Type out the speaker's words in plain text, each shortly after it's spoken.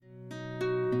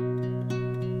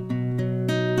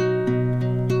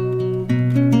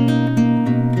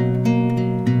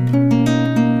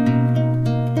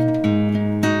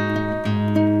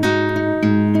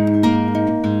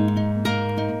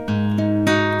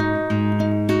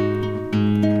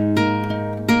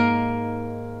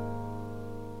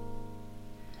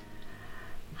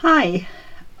Hi,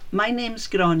 my name's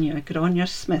Gráinne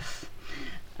Smith,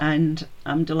 and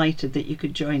I'm delighted that you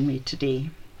could join me today.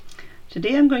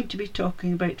 Today I'm going to be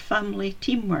talking about family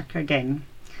teamwork again,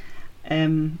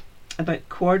 about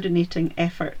coordinating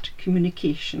effort,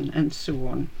 communication and so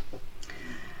on.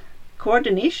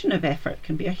 Coordination of effort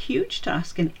can be a huge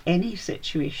task in any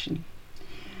situation,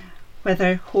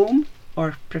 whether home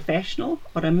or professional,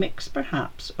 or a mix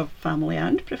perhaps of family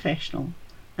and professional.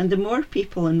 And the more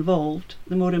people involved,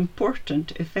 the more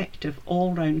important, effective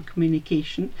all-round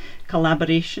communication,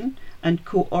 collaboration and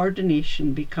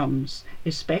coordination becomes,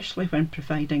 especially when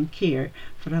providing care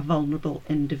for a vulnerable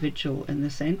individual in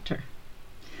the centre.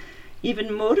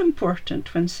 Even more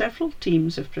important when several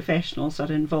teams of professionals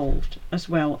are involved, as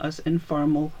well as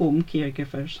informal home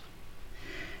caregivers.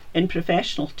 In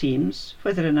professional teams,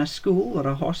 whether in a school or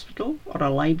a hospital or a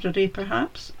library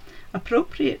perhaps,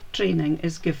 appropriate training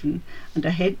is given and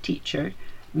a head teacher,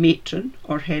 matron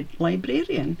or head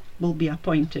librarian will be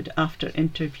appointed after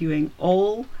interviewing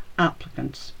all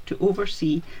applicants to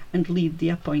oversee and lead the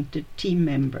appointed team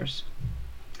members.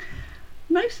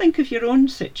 Now think of your own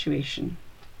situation.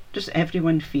 Does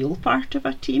everyone feel part of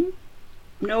a team?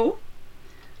 No?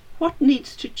 What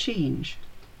needs to change?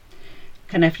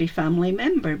 Can every family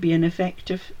member be an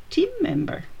effective team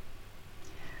member?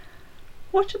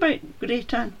 What about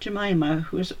Great Aunt Jemima,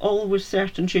 who is always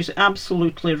certain she's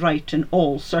absolutely right in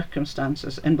all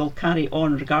circumstances and will carry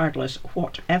on regardless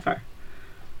whatever?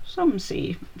 Some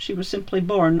say she was simply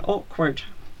born awkward.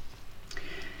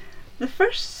 The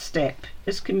first step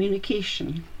is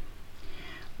communication.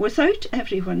 Without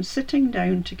everyone sitting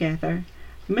down together,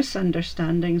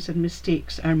 misunderstandings and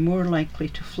mistakes are more likely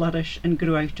to flourish and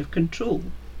grow out of control.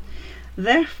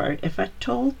 Therefore, if at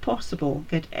all possible,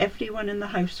 get everyone in the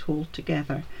household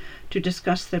together to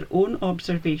discuss their own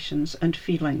observations and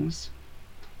feelings.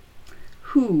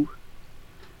 Who?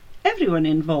 Everyone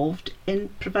involved in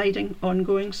providing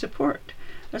ongoing support,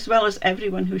 as well as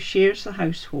everyone who shares the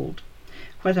household,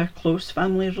 whether close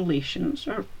family relations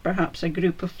or perhaps a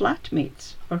group of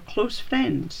flatmates or close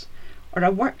friends or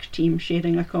a work team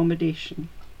sharing accommodation.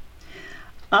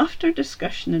 After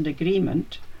discussion and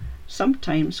agreement,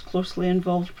 sometimes closely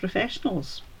involved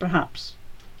professionals, perhaps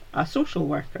a social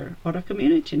worker or a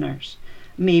community nurse,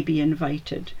 may be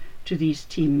invited to these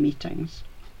team meetings.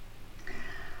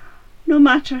 No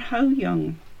matter how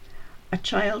young, a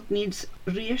child needs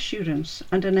reassurance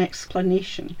and an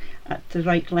explanation at the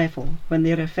right level when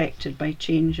they are affected by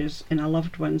changes in a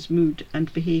loved one's mood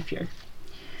and behaviour.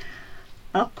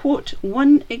 I'll quote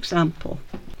one example.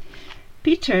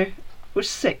 Peter was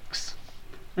 6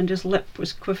 and his lip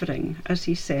was quivering as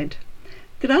he said,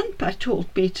 "Grandpa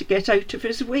told me to get out of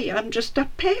his way, I'm just a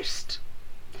pest.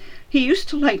 He used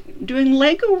to like doing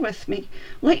Lego with me,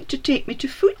 liked to take me to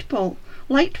football,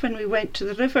 liked when we went to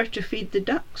the river to feed the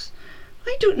ducks.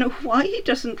 I don't know why he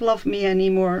doesn't love me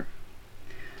anymore."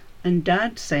 And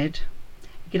Dad said,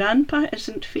 "Grandpa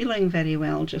isn't feeling very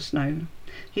well just now.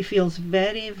 He feels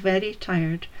very, very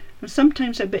tired and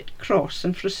sometimes a bit cross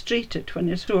and frustrated when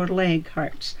his sore leg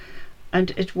hurts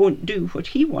and it won't do what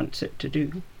he wants it to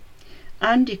do.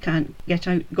 And he can't get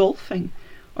out golfing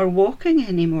or walking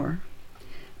anymore.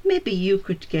 Maybe you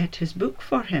could get his book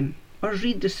for him or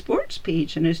read the sports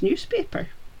page in his newspaper.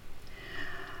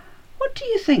 What do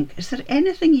you think? Is there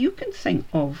anything you can think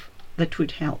of that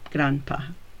would help Grandpa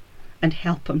and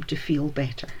help him to feel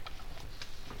better?"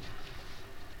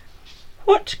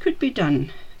 What could be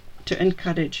done to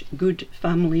encourage good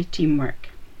family teamwork?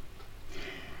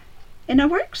 In a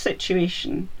work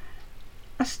situation,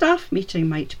 a staff meeting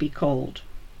might be called,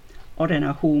 or in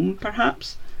a home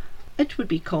perhaps it would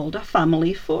be called a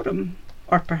family forum,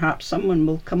 or perhaps someone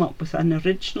will come up with an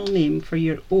original name for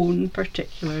your own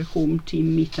particular home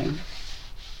team meeting.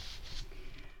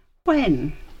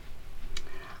 When?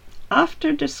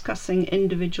 After discussing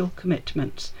individual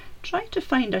commitments, try to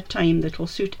find a time that will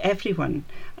suit everyone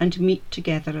and meet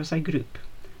together as a group,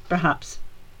 perhaps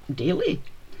daily,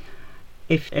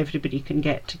 if everybody can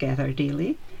get together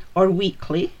daily, or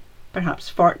weekly, perhaps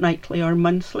fortnightly or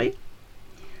monthly.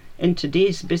 In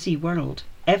today's busy world,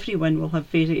 everyone will have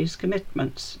various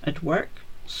commitments at work,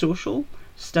 social,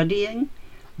 studying,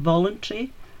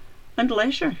 voluntary and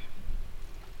leisure.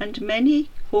 And many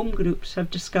home groups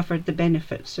have discovered the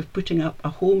benefits of putting up a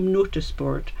home notice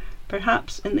board,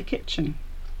 perhaps in the kitchen.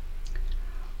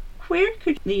 Where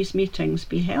could these meetings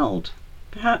be held?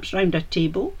 Perhaps round a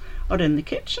table or in the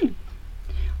kitchen,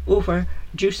 over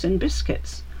juice and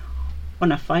biscuits,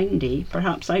 on a fine day,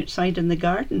 perhaps outside in the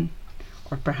garden,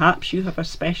 or perhaps you have a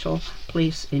special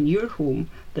place in your home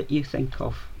that you think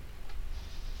of.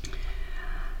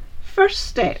 First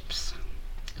steps.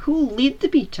 Who will lead the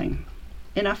meeting?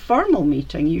 In a formal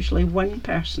meeting, usually one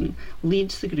person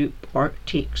leads the group or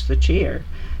takes the chair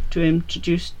to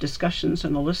introduce discussions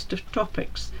on a list of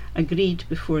topics agreed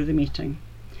before the meeting.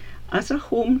 As a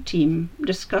home team,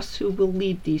 discuss who will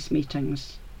lead these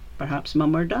meetings. Perhaps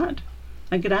mum or dad,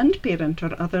 a grandparent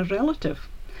or other relative,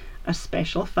 a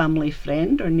special family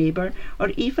friend or neighbour, or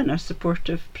even a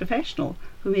supportive professional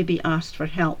who may be asked for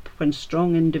help when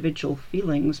strong individual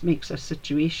feelings makes a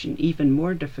situation even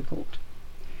more difficult.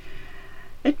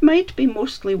 It might be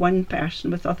mostly one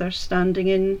person with others standing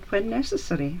in when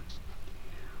necessary,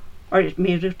 or it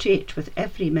may rotate with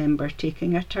every member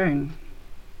taking a turn.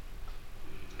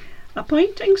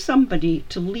 Appointing somebody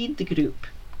to lead the group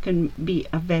can be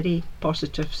a very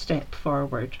positive step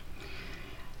forward.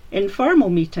 In formal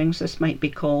meetings, this might be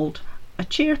called a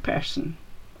chairperson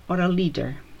or a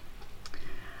leader.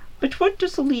 But what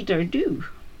does a leader do?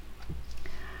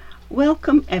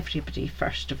 Welcome everybody,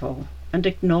 first of all, and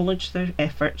acknowledge their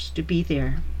efforts to be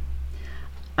there.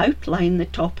 Outline the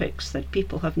topics that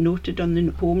people have noted on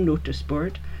the home notice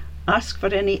board. Ask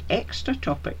for any extra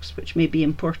topics which may be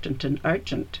important and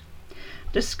urgent.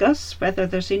 Discuss whether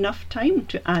there's enough time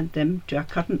to add them to a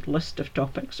current list of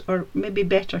topics, or maybe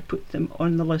better put them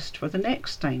on the list for the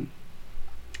next time.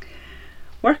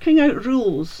 Working out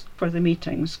rules for the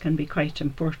meetings can be quite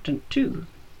important too.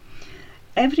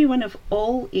 Everyone of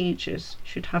all ages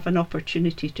should have an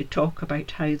opportunity to talk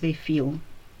about how they feel.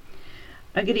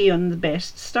 Agree on the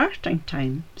best starting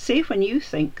time. Say when you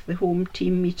think the home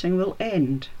team meeting will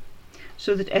end,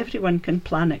 so that everyone can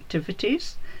plan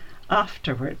activities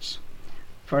afterwards.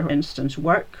 For instance,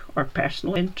 work or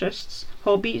personal interests,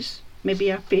 hobbies, maybe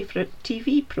a favourite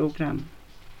TV programme.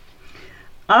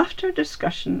 After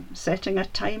discussion, setting a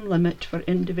time limit for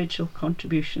individual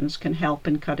contributions can help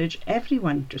encourage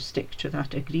everyone to stick to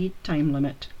that agreed time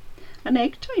limit. An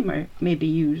egg timer may be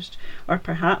used, or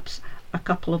perhaps a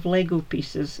couple of Lego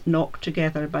pieces knocked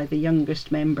together by the youngest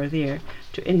member there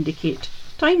to indicate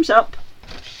time's up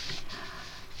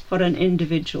for an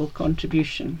individual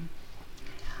contribution.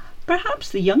 Perhaps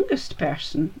the youngest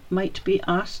person might be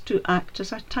asked to act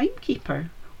as a timekeeper,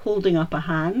 holding up a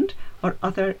hand or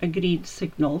other agreed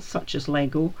signals such as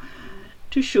Lego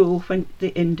to show when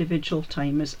the individual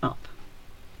time is up.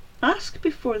 Ask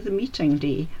before the meeting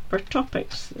day for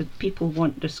topics that people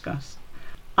want discussed.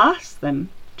 Ask them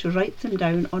to write them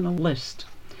down on a list,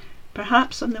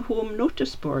 perhaps on the home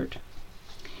notice board.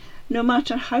 No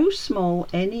matter how small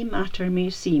any matter may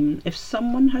seem, if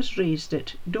someone has raised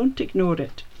it, don't ignore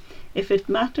it. If it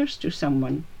matters to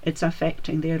someone, it's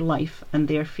affecting their life and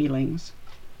their feelings.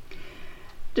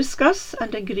 Discuss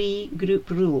and agree group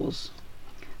rules.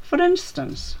 For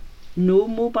instance, no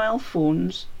mobile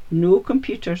phones, no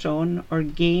computers on, or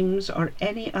games or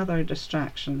any other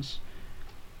distractions.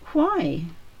 Why?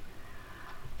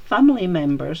 Family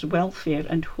members' welfare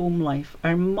and home life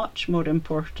are much more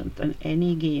important than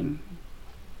any game.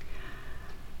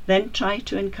 Then try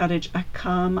to encourage a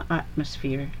calm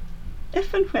atmosphere.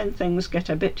 If and when things get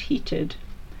a bit heated,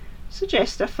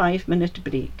 suggest a 5-minute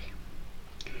break.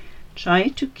 Try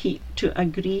to keep to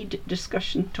agreed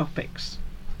discussion topics.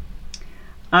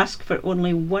 Ask for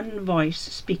only one voice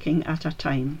speaking at a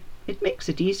time. It makes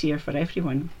it easier for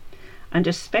everyone, and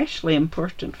especially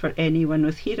important for anyone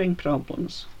with hearing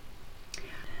problems.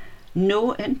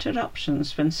 No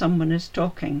interruptions when someone is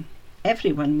talking.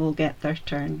 Everyone will get their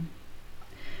turn.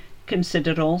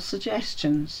 Consider all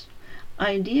suggestions.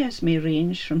 Ideas may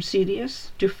range from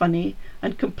serious to funny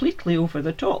and completely over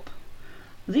the top.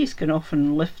 These can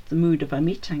often lift the mood of a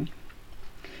meeting.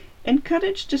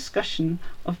 Encourage discussion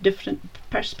of different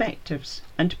perspectives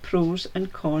and pros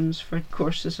and cons for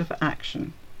courses of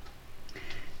action.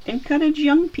 Encourage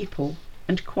young people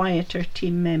and quieter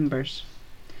team members.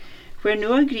 Where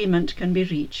no agreement can be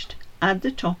reached, add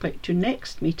the topic to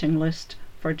next meeting list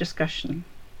for discussion,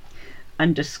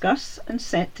 and discuss and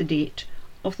set the date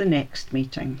of the next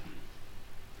meeting.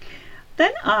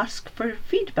 Then ask for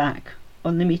feedback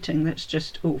on the meeting that's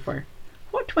just over.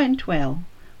 What went well?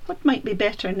 What might be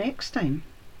better next time?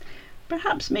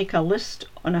 Perhaps make a list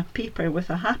on a paper with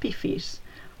a happy face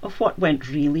of what went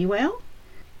really well,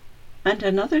 and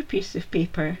another piece of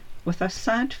paper with a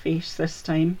sad face this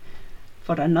time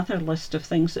for another list of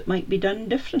things that might be done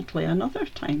differently another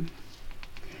time.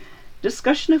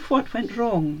 Discussion of what went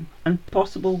wrong and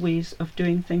possible ways of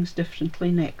doing things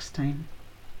differently next time.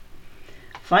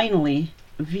 Finally,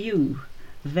 view.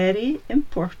 Very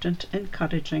important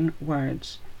encouraging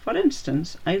words. For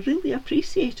instance, I really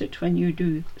appreciate it when you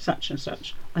do such and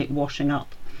such, like washing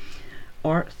up.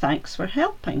 Or thanks for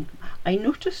helping. I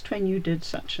noticed when you did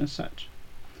such and such.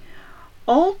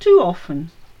 All too often,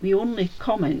 We only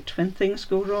comment when things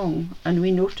go wrong, and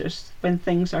we notice when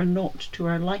things are not to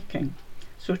our liking.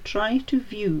 So try to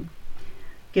view.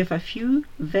 Give a few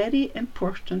very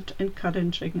important,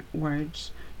 encouraging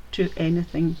words to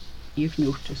anything you've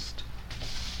noticed.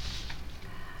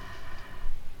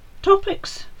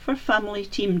 Topics for family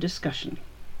team discussion.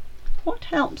 What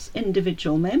helps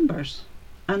individual members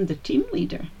and the team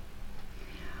leader?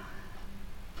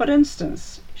 For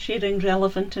instance, sharing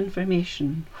relevant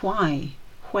information. Why,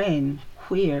 when,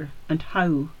 where, and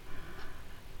how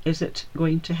is it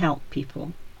going to help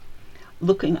people?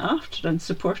 Looking after and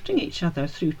supporting each other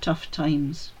through tough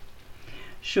times.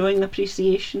 Showing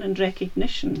appreciation and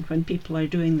recognition when people are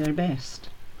doing their best.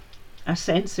 A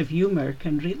sense of humour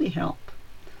can really help.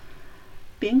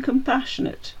 Being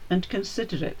compassionate and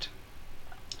considerate.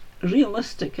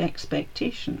 Realistic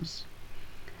expectations.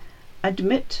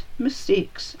 Admit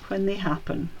mistakes when they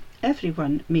happen.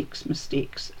 Everyone makes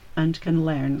mistakes and can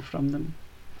learn from them.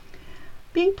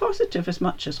 Being positive as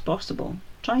much as possible.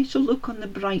 Try to look on the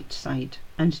bright side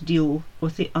and deal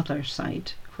with the other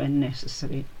side when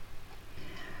necessary.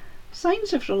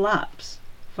 Signs of relapse,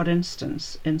 for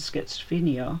instance, in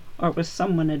schizophrenia or with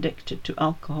someone addicted to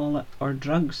alcohol or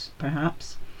drugs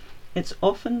perhaps, it's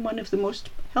often one of the most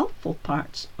helpful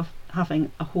parts of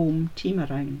having a home team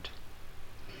around.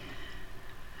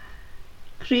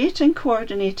 Creating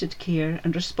coordinated care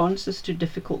and responses to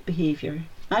difficult behaviour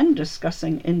and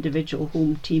discussing individual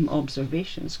home team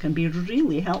observations can be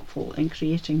really helpful in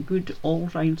creating good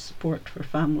all-round support for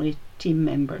family team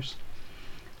members,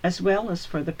 as well as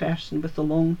for the person with the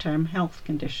long-term health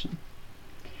condition.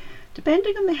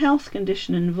 Depending on the health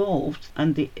condition involved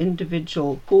and the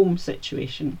individual home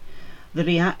situation, the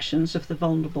reactions of the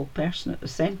vulnerable person at the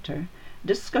centre,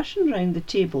 discussion round the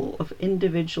table of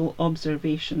individual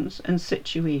observations and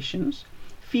situations,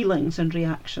 feelings and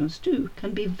reactions too,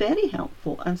 can be very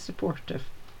helpful and supportive,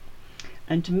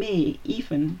 and may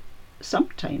even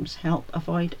sometimes help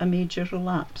avoid a major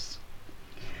relapse.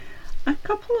 A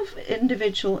couple of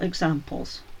individual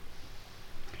examples.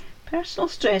 Personal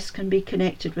stress can be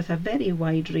connected with a very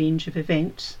wide range of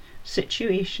events,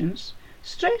 situations.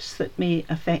 Stress that may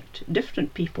affect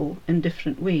different people in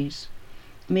different ways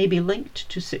may be linked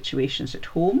to situations at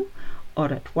home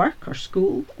or at work or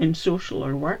school, in social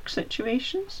or work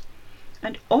situations,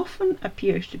 and often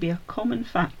appears to be a common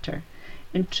factor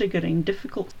in triggering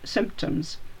difficult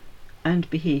symptoms and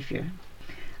behaviour.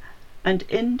 And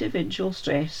individual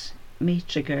stress may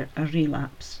trigger a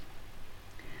relapse.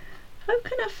 How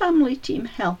can a family team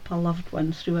help a loved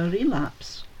one through a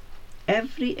relapse?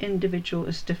 Every individual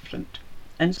is different,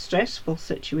 and stressful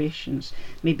situations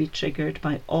may be triggered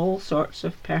by all sorts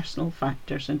of personal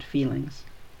factors and feelings.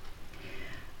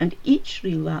 And each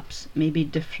relapse may be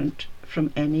different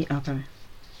from any other.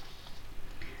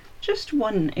 Just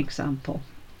one example.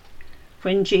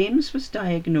 When James was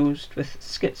diagnosed with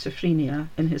schizophrenia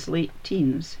in his late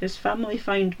teens, his family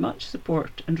found much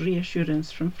support and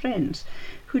reassurance from friends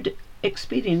who'd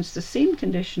experienced the same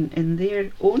condition in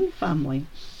their own family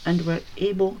and were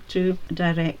able to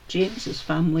direct James's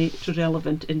family to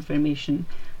relevant information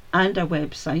and a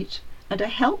website and a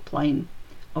helpline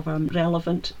of a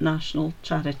relevant national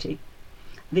charity.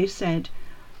 They said,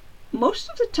 most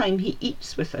of the time he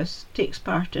eats with us, takes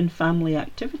part in family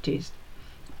activities,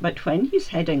 but when he's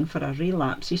heading for a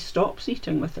relapse he stops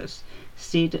eating with us,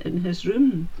 stayed in his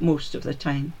room most of the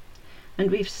time. And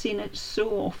we've seen it so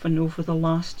often over the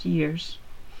last years.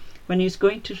 When he's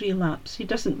going to relapse, he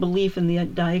doesn't believe in the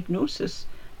diagnosis,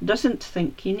 doesn't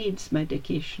think he needs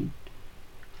medication,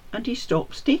 and he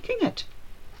stops taking it.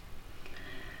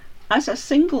 As a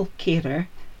single carer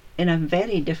in a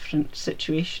very different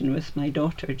situation with my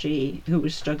daughter Jay, who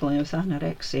was struggling with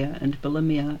anorexia and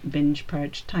bulimia binge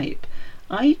purge type,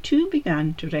 I too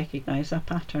began to recognise a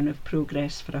pattern of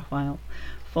progress for a while,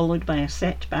 followed by a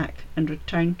setback and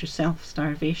return to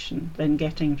self-starvation, then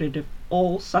getting rid of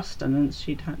all sustenance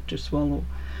she'd had to swallow,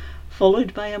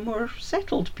 followed by a more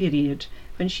settled period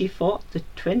when she fought the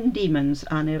twin demons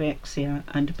anorexia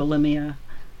and bulimia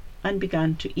and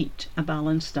began to eat a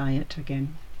balanced diet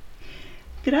again.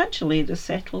 Gradually the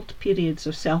settled periods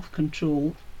of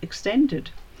self-control extended.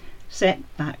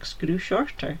 Setbacks grew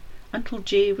shorter until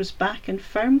Jay was back in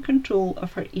firm control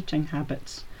of her eating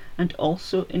habits and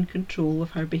also in control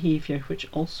of her behaviour, which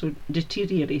also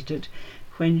deteriorated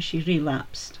when she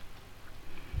relapsed.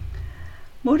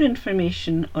 More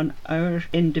information on our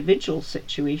individual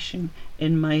situation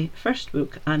in my first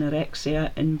book,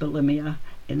 Anorexia and Bulimia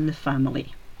in the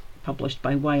Family, published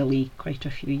by Wiley quite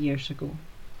a few years ago.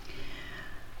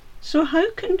 So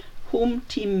how can home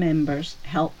team members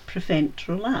help prevent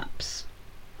relapse?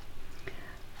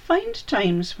 Find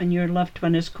times when your loved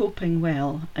one is coping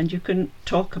well and you can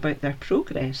talk about their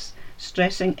progress,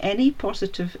 stressing any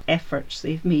positive efforts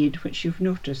they've made which you've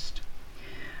noticed.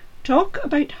 Talk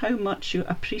about how much you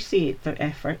appreciate their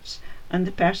efforts and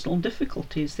the personal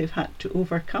difficulties they've had to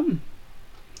overcome.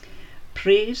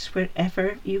 Praise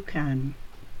wherever you can.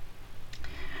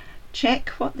 Check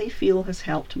what they feel has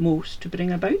helped most to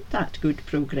bring about that good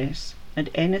progress, and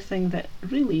anything that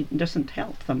really doesn't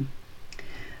help them.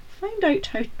 Find out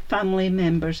how family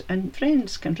members and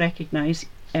friends can recognise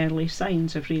early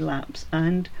signs of relapse,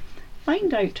 and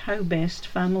find out how best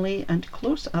family and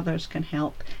close others can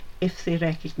help if they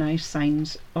recognise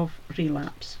signs of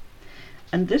relapse.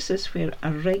 And this is where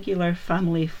a regular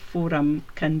family forum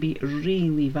can be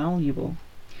really valuable.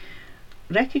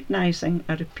 Recognising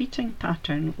a repeating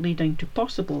pattern leading to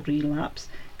possible relapse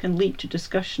can lead to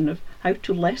discussion of how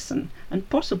to lessen and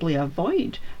possibly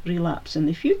avoid relapse in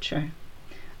the future,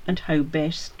 and how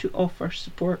best to offer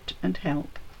support and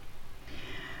help.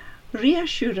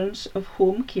 Reassurance of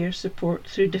home care support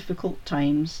through difficult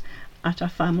times at a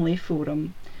family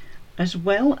forum, as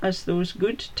well as those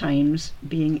good times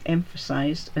being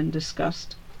emphasised and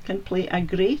discussed, can play a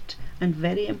great and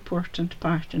very important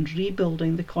part in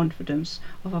rebuilding the confidence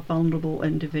of a vulnerable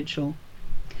individual.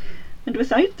 And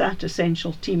without that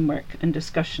essential teamwork and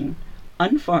discussion,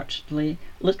 unfortunately,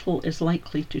 little is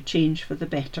likely to change for the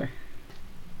better.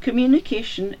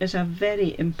 Communication is a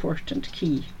very important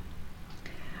key,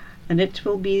 and it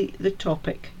will be the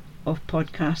topic of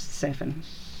podcast 7.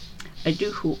 I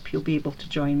do hope you'll be able to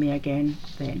join me again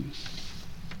then.